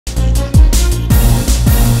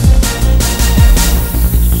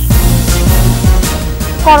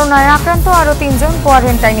করোনায় আক্রান্ত আরও ৩ জন,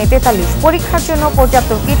 কোয়ারেন্টাইনে ৪৩। পরীক্ষার জন্য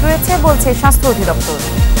পর্যাপ্ত কিট রয়েছে বলছে স্বাস্থ্য অধিদপ্তর।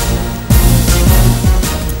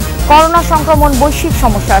 করোনা সংক্রমণ বৈশ্বিক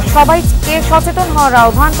সমস্যা, সবাইকে সচেতন হওয়ার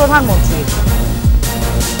আহ্বান প্রধানমন্ত্রীর।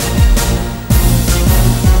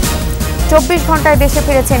 ২৪ ঘন্টায় দেশে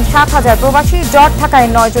ফিরেছেন ৭,০০০ প্রবাসী, জ্বর থাকায়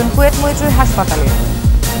 ৯ জন কুয়েত মৈত্রী হাসপাতালে।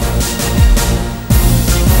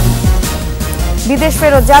 বিদেশ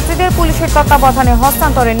ফেরত যাত্রীদের পুলিশের তত্ত্বাবধানে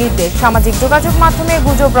হস্তান্তরের নির্দেশ, সামাজিক যোগাযোগ মাধ্যমে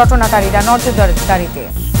গুজব রটনাকারীরা নজরদারিতে।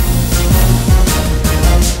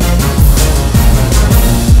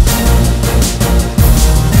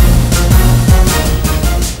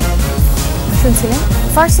 শুনছিলেন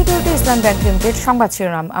ফার্স্ট সিকিউরিটি ইসলাম ব্যাংক লিমিটেড সংবাদ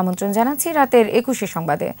শিরোনাম। আমন্ত্রণ জানাচ্ছি রাতের ২১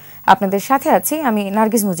 সংবাদে। আপনাদের সাথে আছি আমি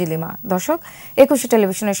নার্গিস মুজিলিমা। দর্শক, একুশে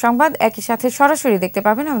টেলিভিশনের সংবাদ একই সাথে সরাসরি দেখতে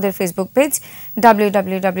পাবেন আমাদের ফেসবুক পেজ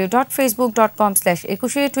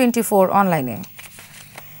www.facebook.com/ekushe24 অনলাইনে।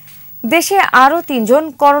 দেশে আরও ৩ জন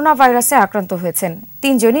করোনা ভাইরাসে আক্রান্ত হয়েছেন।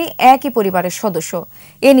 ৩ জনই একই পরিবারের সদস্য।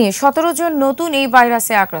 এ নিয়ে ১৭ জন নতুন এই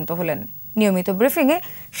ভাইরাসে আক্রান্ত হলেন। নিয়মিত ব্রিফিংয়ে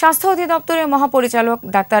স্বাস্থ্য অধিদপ্তরের মহাপরিচালক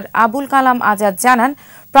ডাক্তার আবুল কালাম আজাদ জানান,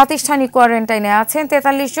 প্রাতিষ্ঠানিক কোয়ারেন্টাইনে আছেন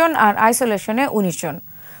 ৪৩ জন আর আইসোলেশনে ১৯ জন।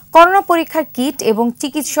 করোনা পরীক্ষার কিট এবং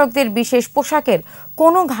চিকিৎসকদের বিশেষ পোশাকের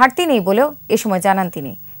কোনো ঘাটতি নেই বলেও এ সময় জানান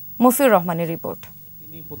তিনি। মফিউর রহমানের রিপোর্ট।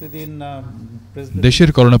 দেশের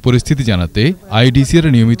করোনা পরিস্থিতি জানাতে আইডিসির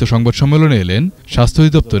নিয়মিত সংবাদ সম্মেলনে এলেন স্বাস্থ্য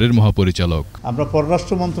অধিদপ্তরের মহাপরিচালক। আমরা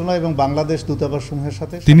পররাষ্ট্র মন্ত্রণালয় এবং বাংলাদেশ দূতাবাসসমূহের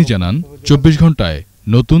সাথে তিনি জানান, ২৪ ঘন্টায়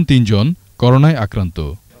নতুন ৩ জন করোনায় আক্রান্ত।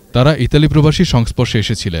 তারা ইতালি প্রবাসী সংস্পর্শে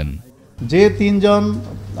এসেছিলেন। যে ৩ জন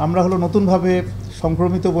আমরা নতুনভাবে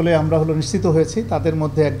সংক্রমিত বলে আমরা নিশ্চিত হয়েছি, তাদের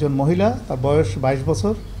মধ্যে একজন মহিলা, তার বয়স ২২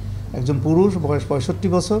 বছর, একজন পুরুষ বয়স ৬৫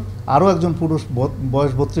 বছর, আরও একজন পুরুষ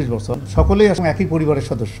বয়স ৩২ বছর। সকলেই একই পরিবারের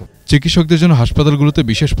সদস্য। চিকিৎসকদের জন্য হাসপাতালগুলোতে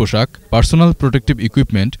বিশেষ পোশাক, পার্সোনাল প্রোটেক্টিভ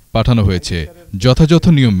ইকুইপমেন্ট পাঠানো হয়েছে। যথাযথ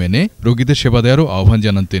নিয়ম মেনে রোগীদের সেবা দেওয়ারও আহ্বান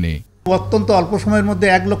জানান তিনি। অত্যন্ত অল্প সময়ের মধ্যে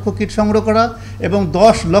 ১ লক্ষ কিট সংগ্রহ করা এবং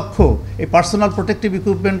 ১০ লক্ষ এই পার্সোনাল প্রোটেক্টিভ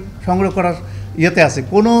ইকুইপমেন্ট সংগ্রহ করার ইয়েতে আছে।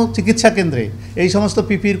 কোনো চিকিৎসা কেন্দ্রে এই সমস্ত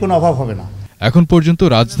পিপির কোনো অভাব হবে না। এখন পর্যন্ত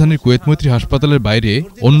রাজধানীর কুয়েত মৈত্রী হাসপাতালের বাইরে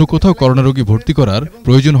অন্য কোথাও করোনা রোগী ভর্তি করার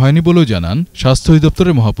প্রয়োজন হয়নি বলেও জানান স্বাস্থ্য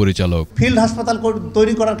অধিদপ্তরের মহাপরিচালক। ফিল্ড হাসপাতাল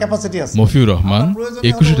তৈরি করার ক্যাপাসিটি আছে। মফিউর রহমান,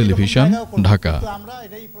 একুশে টেলিভিশন, ঢাকা।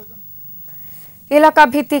 এলাকা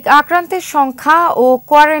ভিত্তিক আক্রান্তের সংখ্যা ও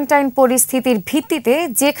কোয়ারেন্টাইন পরিস্থিতির ভিত্তিতে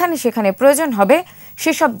যেখানে সেখানে প্রয়োজন হবে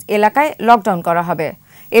সেসব এলাকায় লকডাউন করা হবে।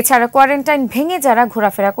 এছাড়া কোয়ারেন্টাইন ভেঙে যারা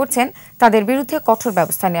ঘোরাফেরা করছেন তাদের বিরুদ্ধে কঠোর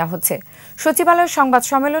ব্যবস্থা নেওয়া হচ্ছে। সচিবালয়ের সংবাদ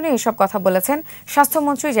সম্মেলনে এসব কথা বলেছেন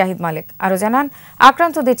স্বাস্থ্যমন্ত্রী জাহিদ মালিক। আরও জানান,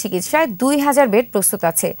 আক্রান্তদের চিকিৎসায় ২,০০০ বেড প্রস্তুত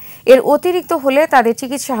আছে। এর অতিরিক্ত হলে তাদের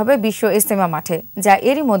চিকিৎসা হবে বিশ্ব ইজতেমা মাঠে, যা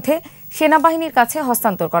এরই মধ্যে সেনাবাহিনীর কাছে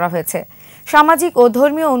হস্তান্তর করা হয়েছে। সামাজিক ও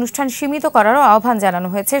ধর্মীয় অনুষ্ঠান সীমিত করারও আহ্বান জানানো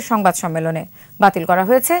হয়েছে সংবাদ সম্মেলনে। বাতিল করা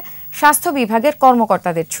হয়েছে স্বাস্থ্য বিভাগের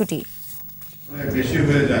কর্মকর্তাদের ছুটি। বেশি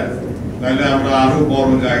হয়ে যায়, তাহলে আমরা আরো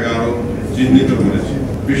বড় জায়গা আরো চিহ্নিত করেছি।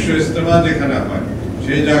 বিশ্ব ইজতেমা যেখানে হয়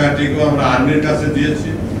সেই জায়গাটিকেও আমরা আর্মির কাছে দিয়েছি।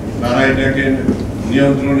 তারা এটাকে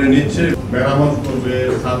নিয়ন্ত্রণে নিচ্ছে, মেরামত করবে,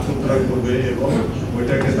 সাফ সুতরা করবে এবং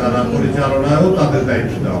ওইটাকে তারা পরিচালনায়ও তাদের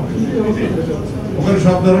দায়িত্ব দেওয়া হবে। ওখানে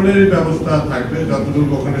সব ধরনেরই ব্যবস্থা থাকবে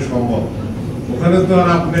যতটুকু ওখানে সম্ভব। ওখানে তো আর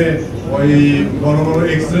আপনি ওই বড় বড়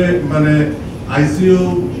এক্সরে মানে আইসিইউ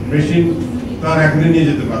মেশিন তো আর এখনই নিয়ে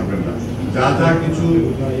যেতে পারবেন না। যা যা কিছু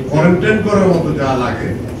কোয়ারেন্টাইন করার মতো যা লাগে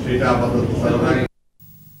সেটা আপাতত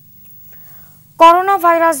করোনা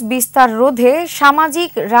ভাইরাস বিস্তার রোধে সামাজিক,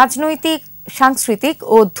 রাজনৈতিক, সাংস্কৃতিক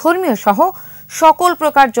ও ধর্মীয় সহ সকল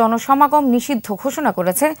প্রকার জনসমাগম নিষিদ্ধ ঘোষণা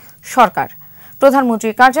করেছে সরকার।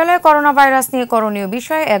 প্রধানমন্ত্রীর কার্যালয়ে করোনা ভাইরাস নিয়ে করণীয়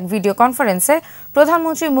বিষয়ে এক ভিডিও কনফারেন্সে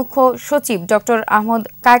প্রধানমন্ত্রীর মুখ্য সচিব ডক্টর আহমদ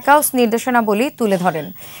কায়কাউস নির্দেশনাবলী তুলে ধরেন।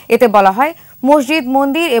 এতে বলা হয়, মসজিদ,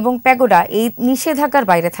 মন্দির এবং প্যাগোডা এই নিষেধাজ্ঞার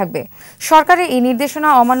বাইরে থাকবে। সরকারের এই নির্দেশনা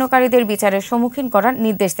অমান্যকারীদের বিচারের সম্মুখীন করার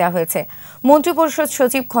নির্দেশ দেওয়া হয়েছে। মন্ত্রিপরিষদ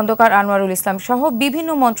সচিব খন্দকার আনোয়ারুল ইসলাম সহ বিভিন্ন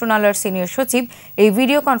মন্ত্রণালয়ের সিনিয়র সচিব এই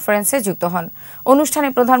ভিডিও কনফারেন্সে যুক্ত হন। অনুষ্ঠানে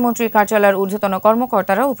প্রধানমন্ত্রীর কার্যালয়ের ঊর্ধ্বতন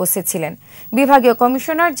কর্মকর্তারা উপস্থিত ছিলেন। বিভাগীয়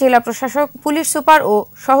কমিশনার, জেলা প্রশাসক, পুলিশ সুপার ও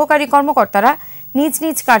সহকারী কর্মকর্তারা নিজ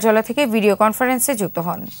নিজ কার্যালয় থেকে ভিডিও কনফারেন্সে যুক্ত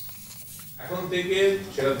হন। এখন থেকে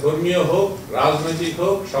সেটা ধর্মীয় হোক, রাজনৈতিক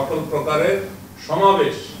হোক, সকল প্রকারের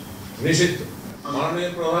সমাবেশ নিষিদ্ধ।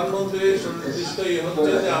 মাননীয় প্রধানমন্ত্রীর সুনির্দিষ্ট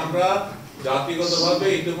হচ্ছে যে আমরা জাতিগতভাবে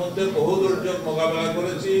ইতিমধ্যে বহু দুর্যোগ মোকাবেলা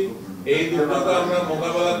করেছি। এই দুর্যোগে আমরা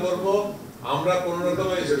মোকাবেলা করব। আমরা কোন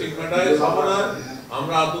রকমের স্টিগম্যাটাইজ হব না,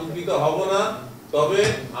 আমরা আতঙ্কিত হব না, তবে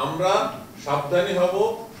আমরা সাবধানী হব।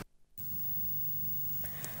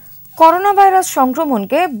 করোনা ভাইরাস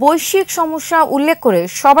সংক্রমণকে বৈশ্বিক সমস্যা উল্লেখ করে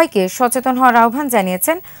সবাইকে সচেতন হওয়ার আহ্বান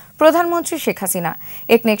জানিয়েছেন প্রধানমন্ত্রী শেখ হাসিনা।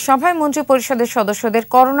 একনেক সভায় মন্ত্রী পরিষদের সদস্যদের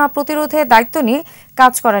করোনা প্রতিরোধে দায়িত্ব নিয়ে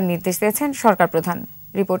কাজ করার নির্দেশ দিয়েছেন সরকার প্রধান।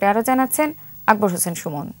 রিপোর্টে আরো জানাচ্ছেন আকবর হোসেন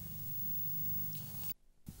সুমন।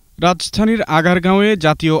 রাজধানীর আগারগাঁওয়ে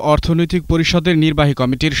জাতীয় অর্থনৈতিক পরিষদের নির্বাহী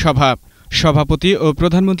কমিটির সভাপতি ও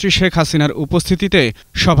প্রধানমন্ত্রী শেখ হাসিনার উপস্থিতিতে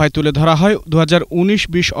সভায় তুলে ধরা হয়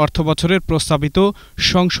 2019-20 অর্থবছরের প্রস্তাবিত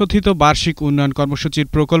সংশোধিত বার্ষিক উন্নয়ন কর্মসূচির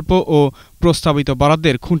প্রকল্প ও প্রস্তাবিত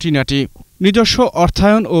বরাদ্দের খুঁটিনাটি। নিজস্ব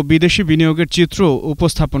অর্থায়ন ও বিদেশি বিনিয়োগের চিত্র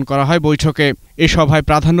উপস্থাপন করা হয় বৈঠকে। এ সভায়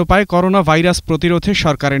প্রাধান্য পায় করোনা ভাইরাস প্রতিরোধে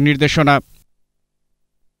সরকারের নির্দেশনা।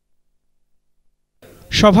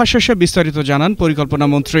 সভা শেষে বিস্তারিত জানান পরিকল্পনা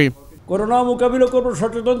মন্ত্রী। করোনা মোকাবিলা করব,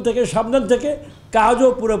 সচেতন থেকে সাবধান থেকে কাজও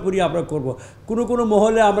পুরোপুরি আমরা করব। কোনো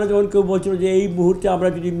মহলে আমরা যেমন কেউ বলছিল যে এই মুহূর্তে আমরা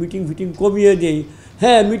যদি মিটিং কমিয়ে দিই,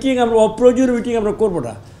 হ্যাঁ মিটিং আমরা অপ্রয়োজনীয় মিটিং আমরা করব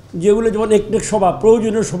না। যেগুলো যেমন একনেক সভা,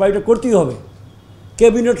 প্রয়োজনীয় সভা এটা করতেই হবে,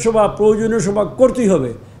 ক্যাবিনেট সভা প্রয়োজনীয় সভা করতেই হবে,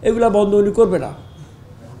 এগুলো বন্ধ উনি করবে না।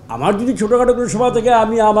 আমার যদি ছোটোখাটো কোনো সভা থেকে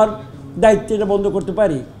আমি আমার দায়িত্বে এটা বন্ধ করতে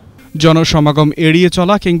পারি। জনসমাগম এড়িয়ে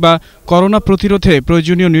চলা কিংবা করোনা প্রতিরোধে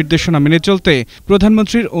প্রয়োজনীয় নির্দেশনা মেনে চলতে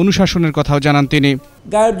প্রধানমন্ত্রীর অনুশাসনের কথাও জানান তিনি।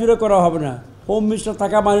 গায়ের জোরে করা হবে না, হোম মিনিস্টার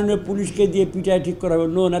থাকা মাননীয় পুলিশকে দিয়ে পিটায় ঠিক করা হবে,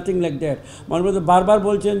 নো নাথিং লাইক দ্যাট। মাননীয় বারবার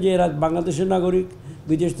বলছেন যে এরা বাংলাদেশের নাগরিক,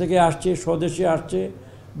 বিদেশ থেকে আসছে, স্বদেশে আসছে,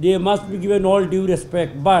 they must be given all due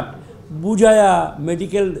respect, but বুঝায়া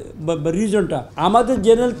medical রিজনটা। আমাদের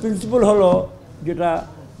জেনারেল প্রিন্সিপাল হলো যেটা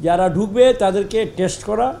যারা ঢুকবে তাদেরকে টেস্ট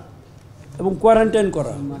করা এবং কোয়ারেন্টাইন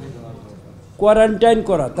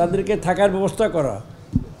করা, তাদেরকে থাকার ব্যবস্থা করা।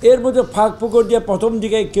 এর মধ্যে ফাঁক ফোকর দিয়ে প্রথম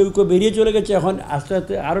দিকে কেউ বেরিয়ে চলে গেছে, এখন আস্তে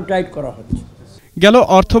আস্তে আরও টাইট করা হচ্ছে। গেল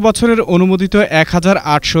অর্থ বছরের অনুমোদিত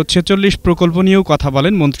 1846 প্রকল্প নিয়েও কথা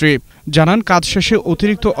বলেন মন্ত্রী। জানান কাজ শেষে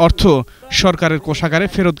অতিরিক্ত অর্থ সরকারের কোষাগারে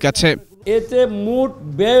ফেরত গেছে। এতে মোট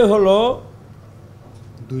ব্যয় হলো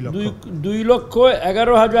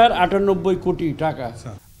 2,11,098 কোটি টাকা।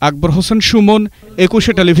 আকবর হোসেন সুমন,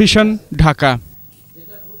 একুশে টেলিভিশন, ঢাকা।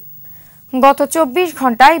 গত 24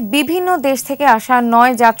 ঘন্টায় বিভিন্ন দেশ থেকে আসা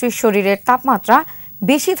 9 যাত্রীর শরীরের তাপমাত্রা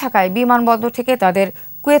বেশি থাকায় বিমানবন্দর থেকে তাদের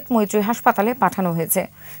কুয়েত মৈত্রী হাসপাতালে পাঠানো হয়েছে।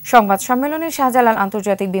 সংবাদ সম্মেলনে শাহজালাল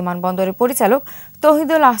আন্তর্জাতিক বিমানবন্দরের পরিচালক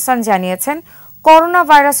তৌহিদুল আহসান জানিয়েছেন, করোনা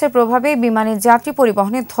ভাইরাসের প্রভাবে বিমানের যাত্রী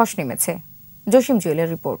পরিবহনে ধস নেমেছে। জসিম জুয়েলের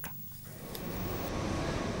রিপোর্ট।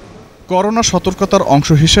 করোনা সতর্কতার অংশ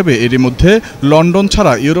হিসেবে এরই মধ্যে লন্ডন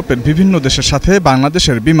ছাড়া ইউরোপের বিভিন্ন দেশের সাথে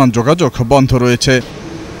বাংলাদেশের বিমান যোগাযোগ বন্ধ রয়েছে।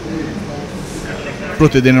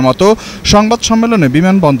 প্রতিদিনের মতো সংবাদ সম্মেলনে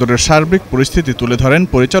বিমানবন্দরের সার্বিক পরিস্থিতি তুলে ধরেন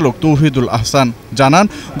পরিচালক তৌহিদুল আহসান। জানান,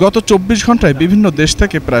 গত 24 ঘন্টায় বিভিন্ন দেশ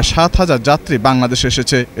থেকে প্রায় 7,000 যাত্রী বাংলাদেশে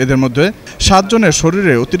এসেছে। এদের মধ্যে 7 জনের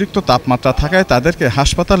শরীরে অতিরিক্ত তাপমাত্রা থাকায় তাদেরকে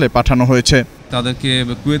হাসপাতালে পাঠানো হয়েছে। তাদেরকে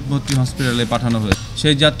কুয়েত মৈত্রী হসপিটালে পাঠানো হয়েছে।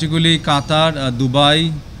 সেই যাত্রীগুলি কাতার, দুবাই,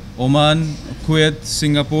 ওমান, কুয়েত,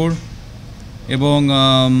 সিঙ্গাপুর এবং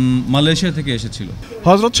মালয়েশিয়া থেকে এসেছিল।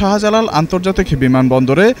 হযরত শাহজালাল আন্তর্জাতিক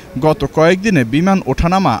বিমানবন্দরে গত কয়েকদিনে বিমান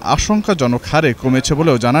ওঠানামা আশঙ্কাজনক হারে কমেছে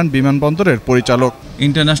বলেও জানান বিমানবন্দরের পরিচালক।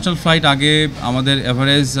 ইন্টারন্যাশনাল ফ্লাইট আগে আমাদের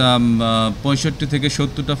এভারেজ 65 থেকে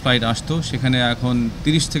 70টা ফ্লাইট আসতো, সেখানে এখন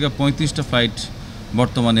 30 থেকে 35টা ফ্লাইট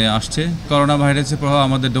বর্তমানে আসছে। করোনা ভাইরাসের প্রভাব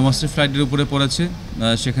আমাদের ডোমেস্টিক ফ্লাইটের উপরে পড়েছে,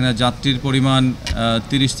 সেখানে যাত্রীর পরিমাণ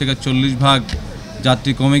 30 থেকে 40 ভাগ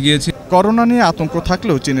যাত্রী কমে গিয়েছে। করোনা নিয়ে আতঙ্ক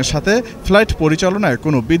থাকলেও চীনের সাথে ফ্লাইট পরিচালনায়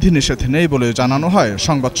কোনো বিধিনিষেধ নেই বলে জানানো হয়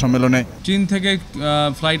সংবাদ সম্মেলনে। চীন থেকে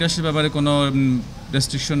ফ্লাইট আসার ব্যাপারে কোনো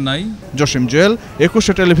রেস্ট্রিকশন নাই। জসিম জুয়েল,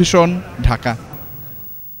 একুশে টেলিভিশন, ঢাকা।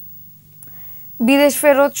 বিদেশ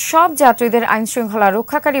ফেরত সব যাত্রীদের আইনশৃঙ্খলা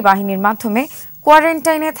রক্ষাকারী বাহিনীর মাধ্যমে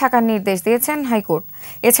কোয়ারেন্টাইনে থাকার নির্দেশ দিয়েছেন হাইকোর্ট।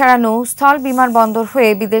 এছাড়া নৌস্থল, বিমানবন্দর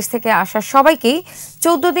হয়ে বিদেশ থেকে আসা সবাইকেই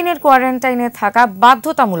 14 দিনের কোয়ারেন্টাইনে থাকা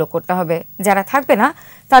বাধ্যতামূলক করতে হবে। যারা থাকবে না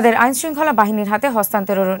তাদের আইনশৃঙ্খলা বাহিনীর হাতে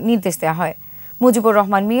হস্তান্তরের নির্দেশ দেওয়া হয়। মুজিবুর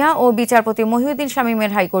রহমান মিয়া ও বিচারপতি মহিউদ্দিন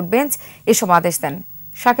শামীমের হাইকোর্ট বেঞ্চ এসব আদেশ দেন।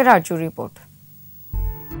 শাকের আরজুর রিপোর্ট।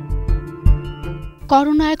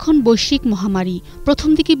 করোনা এখন বৈশ্বিক মহামারী। প্রথম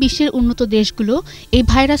দিকে বিশ্বের উন্নত দেশগুলো এই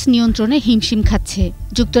ভাইরাস নিয়ন্ত্রণে হিমশিম খাচ্ছে।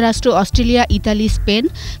 যুক্তরাষ্ট্র, Australia, Italy, Spain,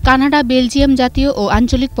 Canada, Belgium জাতীয় ও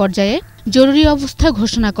আঞ্চলিক পর্যায়ে জরুরি অবস্থা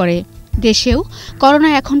ঘোষণা করে। দেশেও করোনা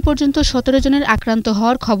এখন পর্যন্ত 17 জনের আক্রান্ত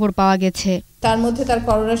হওয়ার খবর পাওয়া গেছে। তার মধ্যে তার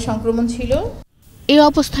করোনার সংক্রমণ ছিল। এই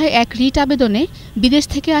অবস্থায় এক রিট আবেদনে বিদেশ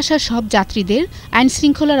থেকে আসা সব যাত্রীদের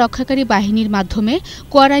আইনশৃঙ্খলা রক্ষাকারী বাহিনীর মাধ্যমে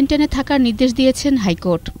কোয়ারেন্টাইনে থাকার নির্দেশ দিয়েছেন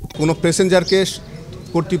হাইকোর্ট। কোনো প্যাসেঞ্জারকে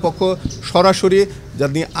কর্তৃপক্ষ সরাসরি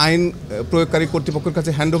যারা আইন প্রয়োগকারী কর্তৃপক্ষের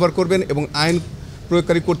কাছে হ্যান্ডওভার করবেন এবং আইন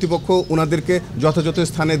প্রয়োগকারী কর্তৃপক্ষ ওনাদেরকে যথাযথ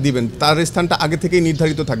স্থানে দিবেন, তার স্থানটা আগে থেকেই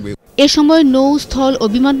নির্ধারিত থাকবে। এ সময় নৌ, স্থল ও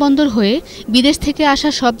বিমানবন্দর হয়ে বিদেশ থেকে আসা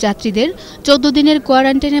সব যাত্রীদের 14 দিনের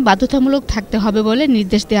কোয়ারেন্টাইনে বাধ্যতামূলক থাকতে হবে বলে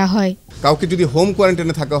নির্দেশ দেওয়া হয়। কাউকে যদি হোম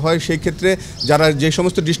কোয়ারেন্টাইনে থাকা হয় সেই ক্ষেত্রে যারা যে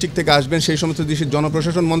সমস্ত ডিস্ট্রিক্ট থেকে আসবেন সেই সমস্ত ডিস্ট্রিক্ট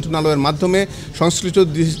জনপ্রশাসন মন্ত্রণালয়ের মাধ্যমে সংশ্লিষ্ট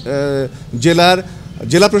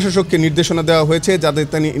জেলা প্রশাসককে নির্দেশনা দেওয়া হয়েছে যাতে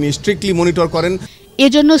তিনি স্ট্রিক্টলি মনিটর করেন।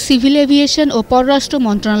 এজন্য সিভিল এভিয়েশন ও পররাষ্ট্র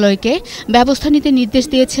মন্ত্রণালয়কে ব্যবস্থা নিতে নির্দেশ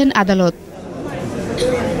দিয়েছেন আদালত।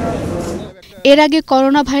 এর আগে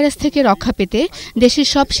করোনা ভাইরাস থেকে রক্ষা পেতে দেশের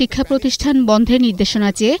সব শিক্ষা প্রতিষ্ঠান বন্ধের নির্দেশনা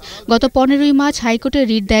চেয়ে গত 15ই মার্চ হাইকোর্টে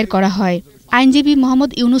রিট দায়ের করা হয়। আইনজীবী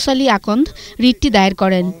মোহাম্মদ ইউনুস আলী আকন্দ রিটটি দায়ের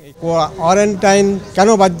করেন। কোয়ারেন্টাইন কেন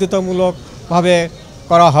বাধ্যতামূলকভাবে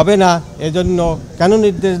করা হবে না, এজন্য কেন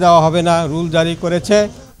নির্দেশ দেওয়া হবে না, রুল জারি করেছে।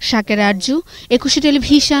 শাকের আরজু, একুশে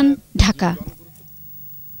টেলিভিশন, ঢাকা।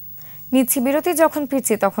 নিচ্ছি বিরতি, যখন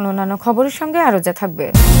ফিরছি তখন অন্যান্য খবরের সঙ্গে আরো যা থাকবে।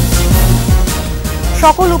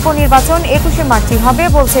 সকল উপনির্বাচন 21শে মার্চই হবে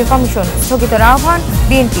বলছে কমিশন, স্থগিতের আহ্বান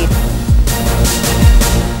বিএনপির।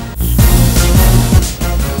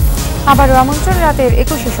 আবারও আমন্ত্রণ রাতের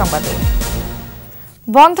 21শে সংবাদে।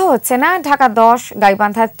 বন্ধ হচ্ছে না ঢাকা 10,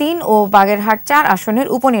 গাইবান্ধা 3 ও বাগেরহাট 4 আসনের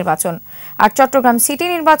উপনির্বাচন। আর চট্টগ্রাম সিটি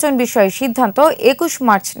নির্বাচন বিষয়ে সিদ্ধান্ত 21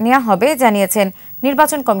 মার্চ নেওয়া হবে জানিয়েছেন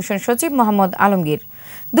নির্বাচন কমিশন সচিব মোহাম্মদ আলমগীর।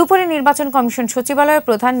 দুপুরে নির্বাচন কমিশন সচিবালয়ের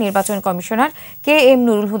প্রধান নির্বাচন কমিশনার KM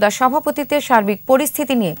নুরুল হুদার সভাপতিত্বে সার্বিক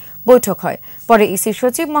পরিস্থিতি নিয়ে বৈঠক হয়। পরে ইসি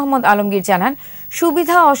সচিব মোহাম্মদ আলমগীর জানান,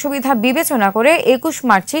 সুবিধা অসুবিধা বিবেচনা করে 21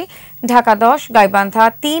 মার্চই ঢাকা 10, গাইবান্ধা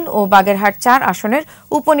 3 ও বাগেরহাট 4 আসনের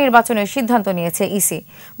উপনির্বাচনের সিদ্ধান্ত নিয়েছে ইসি।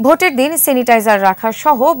 ভোটের দিন স্যানিটাইজার রাখা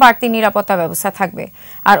সহ বাড়তি নিরাপত্তা ব্যবস্থা থাকবে।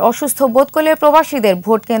 আর অসুস্থ বোধ করলে প্রবাসীদের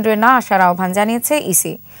ভোট কেন্দ্রে না আসার আহ্বান জানিয়েছে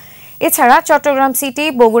ইসি। এছাড়া চট্টগ্রাম সিটি,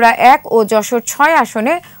 বগুড়া 1 ও যশোর 6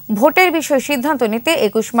 আসনে ভোটের বিষয়ে সিদ্ধান্ত নিতে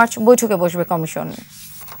 21 মার্চ বৈঠকে বসবে কমিশন।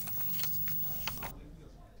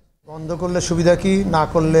 বন্ধ করলে সুবিধা কি, না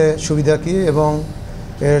করলে সুবিধা কি, এবং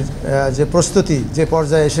এর যে প্রস্তুতি যে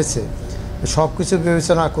পর্যায়ে এসেছে সব কিছু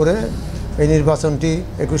বিবেচনা করে এই নির্বাচনটি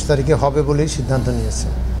 21 তারিখে হবে বলেই সিদ্ধান্ত নিয়েছে।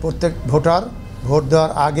 প্রত্যেক ভোটার ভোট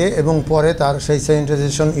দেওয়ার আগে এবং পরে তার সেই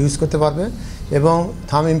স্যানিটাইজেশন ইউজ করতে পারবে এবং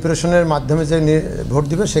থাম ইমপ্রেশনের মাধ্যমে যে ভোট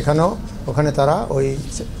দিবে ওখানে তারা ওই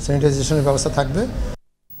স্যানিটাইজেশনের ব্যবস্থা থাকবে।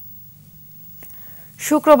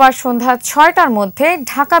 শুক্রবার সন্ধ্যা 6টার মধ্যে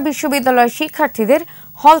ঢাকা বিশ্ববিদ্যালয়ের শিক্ষার্থীদের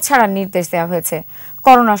হল ছাড়ার নির্দেশ দেওয়া হয়েছে।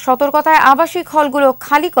 করোনা সতর্কতায় আবাসিক হলগুলো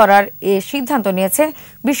খালি করার এ সিদ্ধান্ত নিয়েছে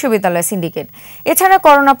বিশ্ববিদ্যালয় সিন্ডিকেট। এছাড়া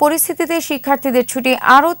করোনা পরিস্থিতিতে শিক্ষার্থীদের ছুটি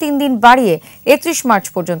আরও 3 দিন বাড়িয়ে 31 মার্চ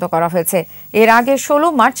পর্যন্ত করা হয়েছে। এর আগে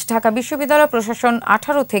 16 মার্চ ঢাকা বিশ্ববিদ্যালয় প্রশাসন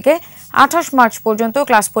 18 থেকে 28 মার্চ পর্যন্ত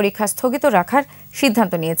ক্লাস পরীক্ষা স্থগিত রাখার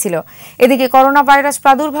সিদ্ধান্ত নিয়েছিল। এদিকে করোনা ভাইরাস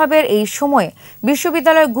প্রাদুর্ভাবের এই সময়ে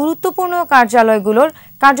বিশ্ববিদ্যালয়ের গুরুত্বপূর্ণ কার্যালয়গুলোর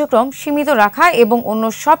কার্যক্রম সীমিত রাখা এবং অন্য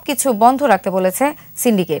সবকিছু বন্ধ রাখতে বলেছে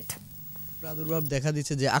সিন্ডিকেট। প্রাদুর্ভাব দেখা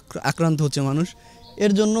দিচ্ছে যে আক্রান্ত হচ্ছে মানুষ,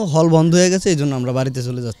 এর জন্য হল বন্ধ হয়ে গেছে, এই জন্য আমরা বাড়িতে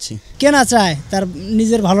চলে যাচ্ছি। কেনা চায় তার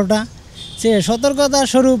নিজের ভালোটা, সে সতর্কতা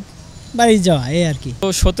স্বরূপ বাড়ি যাওয়া, এই আর কি।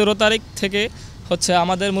 17 তারিখ থেকে হচ্ছে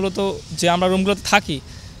আমাদের মূলত যে আমরা রুমগুলোতে থাকি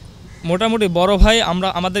মোটামুটি বড় ভাই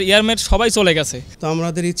আমাদের ইয়ারমেট সবাই চলে গেছে। তো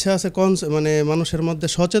আমাদের ইচ্ছা আছে মানুষের মধ্যে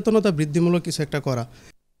সচেতনতা বৃদ্ধিমূলক কিছু একটা করা।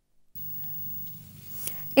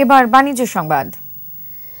 এবার বাণিজ্য সংবাদ।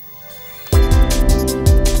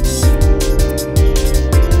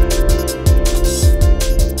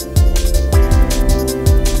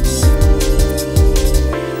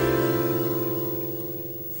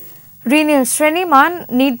 ঋণের শ্রেণীমান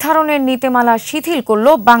নির্ধারণের নীতিমালা শিথিল করল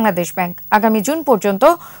বাংলাদেশ ব্যাংক। আগামী জুন পর্যন্ত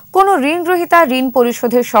কোনো ঋণগ্রহীতা ঋণ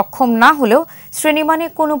পরিশোধে সক্ষম না হলেও শ্রেণীমানে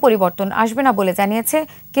কোনো পরিবর্তন আসবে না বলে জানিয়েছে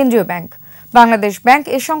কেন্দ্রীয় ব্যাংক। বাংলাদেশ ব্যাংক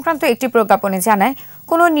এ সংক্রান্ত একটি প্রজ্ঞাপনে জানায়,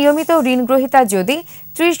 কোনো নিয়মিত ঋণগ্রহীতা যদি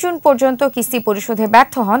 30 জুন পর্যন্ত কিস্তি পরিশোধে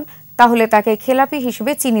ব্যর্থ হন তাহলে তাকে খেলাপি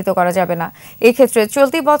হিসেবে চিহ্নিত করা যাবে না। এক্ষেত্রে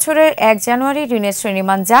চলতি বছরের 1 জানুয়ারি ঋণের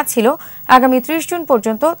শ্রেণীমান যা ছিল আগামী 30 জুন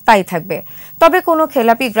পর্যন্ত তাই থাকবে। তবে কোনো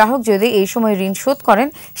খেলাপি গ্রাহক যদি এই সময় ঋণ শোধ করেন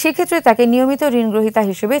সেক্ষেত্রে তাকে নিয়মিত ঋণগ্রহীতা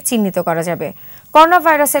হিসেবে চিহ্নিত করা যাবে। করোনা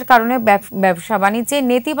ভাইরাসের কারণে ব্যবসা বাণিজ্যে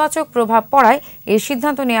নেতিবাচক প্রভাব পড়ায় এই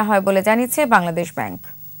সিদ্ধান্ত নেওয়া হয় বলে জানিয়েছে বাংলাদেশ ব্যাংক।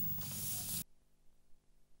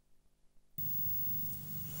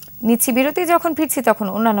 নিচ্ছি বিরতি, যখন ফিরছি তখন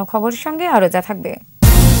অন্যান্য খবরের সঙ্গে আরো যা থাকবে।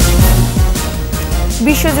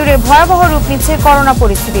 বিশ্বজুড়ে ভয়াবহ রূপ নিচ্ছে করোনা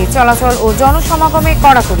পরিস্থিতি, চলাচল ও জনসমাগমে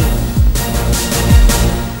কড়াকড়ি।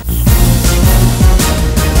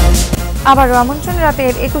 আবারও আমন্ত্রণ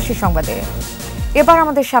রাতের 21শে সংবাদে। এবার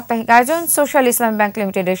আমাদের সাপ্তাহিক আয়োজন সোশ্যাল ইসলাম ব্যাংক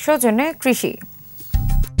লিমিটেডের সৌজন্যে কৃষি।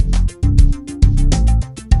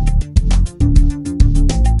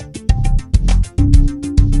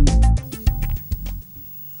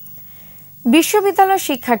 বিশ্ববিদ্যালয়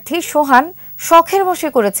শিক্ষার্থী সোহান শখের বশে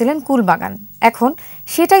করেছিলেন কুল বাগান। এখন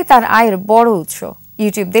সেটাই তার আয়ের বড় উৎস।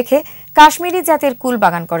 ইউটিউব দেখে কাশ্মীরি জাতের কুল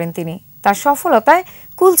বাগান করেন তিনি। তার সফলতায়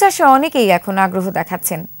কুল চাষে অনেকেই এখন আগ্রহ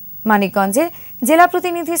দেখাচ্ছেন। মানিকগঞ্জে জেলা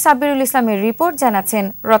প্রতিনিধি সাব্বিরুল ইসলামের রিপোর্ট, জানাচ্ছেন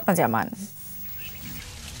রত্নজামান।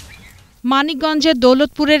 মানিকগঞ্জের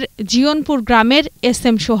দৌলতপুরের জিয়নপুর গ্রামের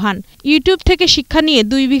SM সোহান ইউটিউব থেকে শিক্ষা নিয়ে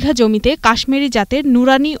 2 বিঘা জমিতে কাশ্মীরি জাতের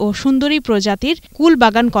নুরানি ও সুন্দরী প্রজাতির কুল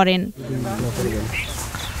বাগান করেন।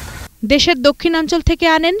 দেশের দক্ষিণাঞ্চল থেকে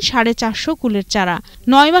আনেন 450 কুলের চারা।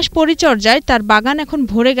 9 মাস পরিচর্যায় তার বাগান এখন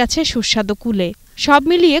ভরে গেছে সুস্বাদু কুলে। সব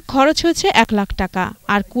মিলিয়ে খরচ হয়েছে 1 লাখ টাকা,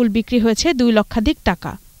 আর কুল বিক্রি হয়েছে 2 লক্ষাধিক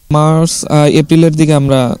টাকা। মার্চ এপ্রিলের দিকে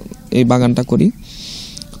আমরা এই বাগানটা করি,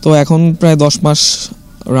 তো এখন প্রায় 10 মাস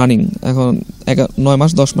রানিং, এখন 9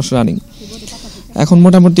 মাস 10 মাস রানিং। এখন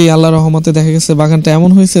মোটামুটি আল্লাহর রহমতে দেখা গেছে বাগানটা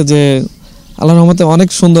এমন হয়েছে যে আল্লাহর রহমতে অনেক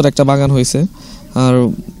সুন্দর একটা বাগান হয়েছে। আর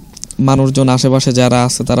মানুষজন আশেপাশে যারা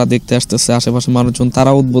আছে তারা দেখতে আসতেছে, আশেপাশে মানুষজন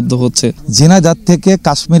তারা উদ্বুদ্ধ হচ্ছে। জিনা জাত থেকে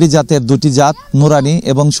কাশ্মীরি জাতের 2টি জাত নুরানি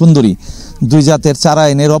এবং সুন্দরী 2 জাতের চারা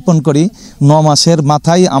এনে রোপণ করি। 9 মাসের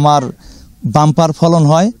মাথায় আমার বাম্পার ফলন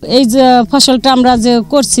হয়। এই যে ফসলটা আমরা যে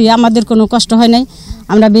করছি আমাদের কোনো কষ্ট হয় নাই,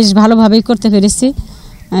 আমরা বেশ ভালোভাবেই করতে পেরেছি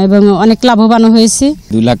এবং অনেক লাভবান হয়েছি।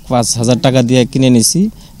 2,05,000 টাকা দিয়ে কিনে নিছি,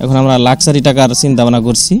 এখন আমরা লাক্সারি টাকার চিন্তা ভাবনা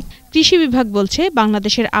করছি। কৃষি বিভাগ বলছে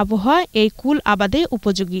বাংলাদেশের আবহাওয়া এই কুল আবাদে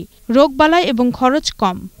উপযোগী, রোগবালাই এবং খরচ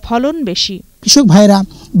কম, ফলন বেশি। কৃষক ভাইরা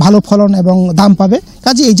ভালো ফলন এবং দাম পাবে,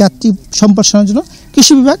 কাজে এই জাতটি সম্প্রসারণের জন্য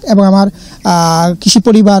কৃষি বিভাগ এবং আমার কৃষি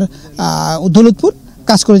পরিবার দৌলতপুর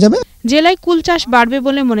কাজ করে যাবে। জেলায় কুল চাষ বাড়বে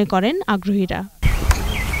বলে মনে করেন আগ্রহীরা।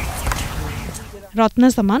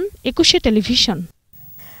 রত্নজামান, একুশে টেলিভিশন।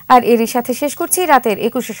 আর এরই সাথে শেষ করছি রাতের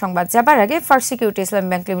 21 সংবাদ। যাবার আগে ফার্স্ট সিকিউরিটি ইসলাম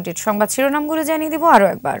ব্যাংক লিমিটেড সংবাদ শিরোনামগুলো জানিয়ে দিব আরো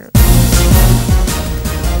একবার।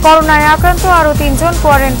 করোনায় আক্রান্ত আরো 3 জন,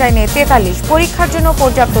 কোয়ারেন্টাইনে 43। পরীক্ষার জন্য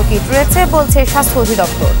পর্যাপ্ত কিট রয়েছে বলছে স্বাস্থ্য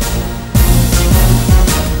অধিদপ্তর।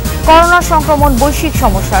 করোনা সংক্রমণ বৈশ্বিক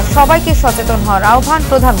সমস্যা, সবাইকে সচেতন হওয়ার আহ্বান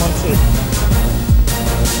প্রধানমন্ত্রীর।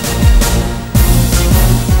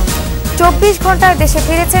 24 ঘন্টায় দেশে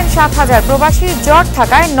ফিরেছেন 7,000 প্রবাসী। জ্বর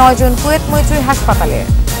থাকায় 9 জন কুয়েত মৈত্রী হাসপাতালে।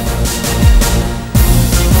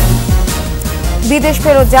 বিদেশ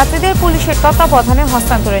ফেরত যাত্রীদের পুলিশের তত্ত্বাবধানে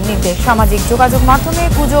হস্তান্তরের নির্দেশ। সামাজিক যোগাযোগ মাধ্যমে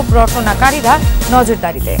গুজব রটনাকারীরা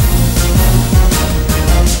নজরদারিতে।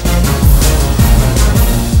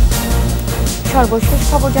 সর্বশেষ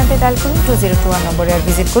খবর জানতে ডায়াল করুন 2021 নম্বরে, আর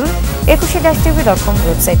ভিজিট করুন ekushe-tv.com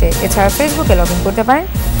ওয়েবসাইটে। এছাড়া ফেসবুকে লগ ইন করতে পারেন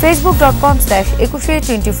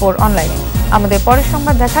facebook.com/ekushe24 অনলাইনে। আমাদের পরের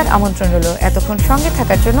সংবাদ দেখার আমন্ত্রণ রইল। এতক্ষণ সঙ্গে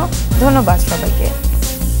থাকার জন্য ধন্যবাদ সবাইকে।